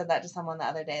so I said that to someone the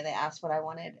other day. They asked what I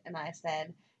wanted. And I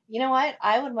said, you know what?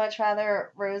 I would much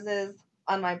rather roses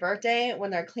on my birthday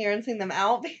when they're clearancing them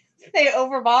out because they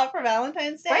overbought for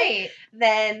Valentine's Day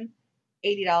than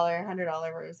 $80,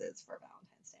 $100 roses for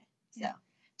Valentine's Day.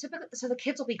 So, so the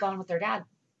kids will be gone with their dad.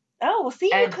 Oh, well, see,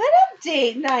 you could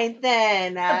update night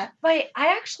then. But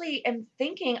I actually am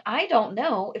thinking, I don't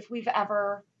know if we've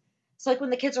ever, so like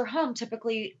when the kids are home,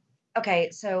 typically,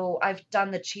 okay, so I've done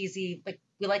the cheesy, like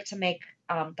we like to make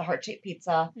the heart-shaped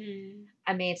pizza.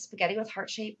 I made spaghetti with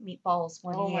heart-shaped meatballs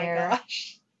one year. Oh my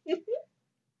gosh.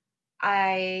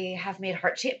 I have made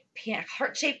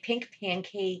heart-shaped pink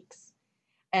pancakes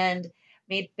and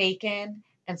made bacon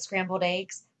and scrambled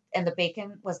eggs. And the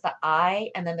bacon was the eye,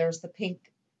 and then there's the pink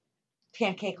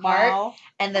pancake heart.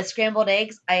 And the scrambled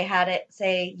eggs, I had it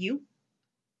say you.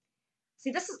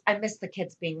 See, I miss the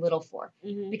kids being little for.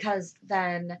 Because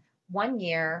then one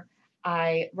year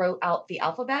I wrote out the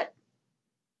alphabet,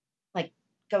 like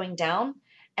going down,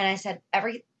 and I said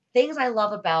things I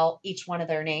love about each one of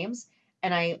their names,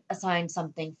 and I assigned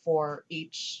something for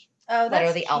each letter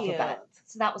of the alphabet.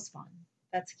 So that was fun.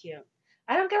 That's cute.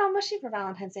 I don't get all mushy for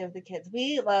Valentine's Day with the kids.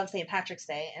 We love St. Patrick's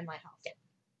Day in my house. Yeah.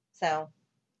 So,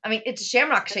 I mean, it's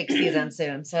Shamrock Shake season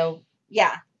soon, so.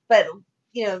 Yeah, but,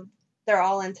 you know, they're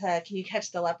all into, can you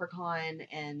catch the leprechaun?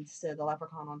 And so the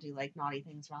leprechaun will do, like, naughty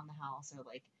things around the house or,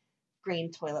 like,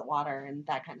 green toilet water and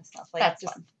that kind of stuff. Like, that's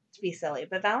just fun. To be silly.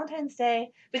 But Valentine's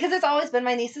Day, because it's always been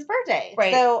my niece's birthday.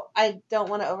 Right. So I don't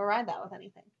want to override that with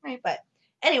anything. Right. But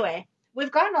anyway,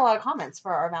 we've gotten a lot of comments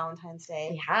for our Valentine's Day.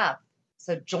 We have.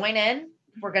 So join in.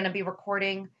 We're going to be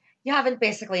recording. You have it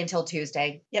basically until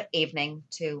Tuesday evening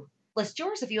to list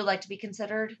yours if you would like to be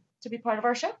considered to be part of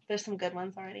our show. There's some good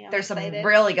ones already. There's excited. Some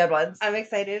really good ones. I'm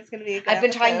excited. It's going to be a good I've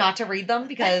been trying not to read them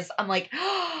because I'm like,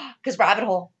 because rabbit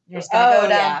hole. You're just going to go down.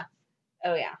 Yeah.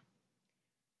 Oh, yeah.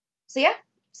 So, yeah.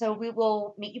 So we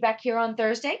will meet you back here on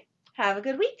Thursday. Have a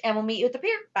good week. And we'll meet you at the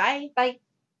pier. Bye. Bye.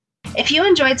 If you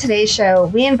enjoyed today's show,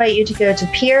 we invite you to go to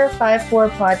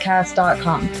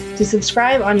pier54podcast.com to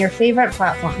subscribe on your favorite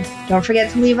platform. Don't forget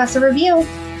to leave us a review.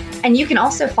 And you can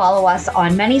also follow us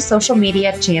on many social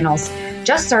media channels.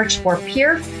 Just search for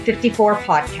Pier 54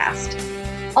 Podcast.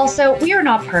 Also, we are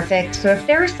not perfect, so if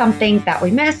there is something that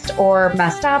we missed or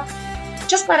messed up,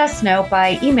 just let us know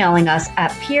by emailing us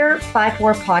at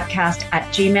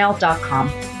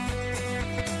pier54podcast@gmail.com.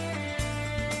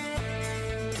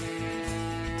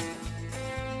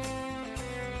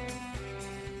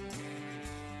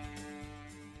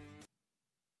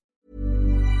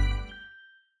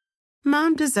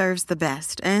 Mom deserves the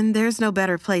best, and there's no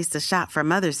better place to shop for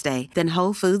Mother's Day than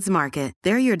Whole Foods Market.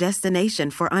 They're your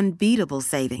destination for unbeatable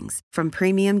savings, from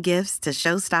premium gifts to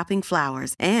show-stopping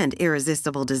flowers and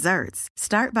irresistible desserts.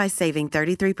 Start by saving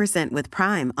 33% with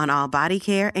Prime on all body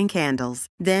care and candles.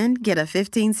 Then get a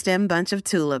 15-stem bunch of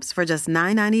tulips for just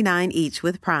 $9.99 each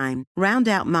with Prime. Round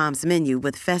out Mom's menu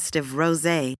with festive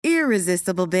rosé,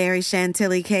 irresistible berry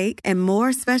chantilly cake, and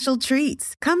more special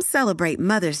treats. Come celebrate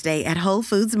Mother's Day at Whole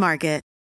Foods Market.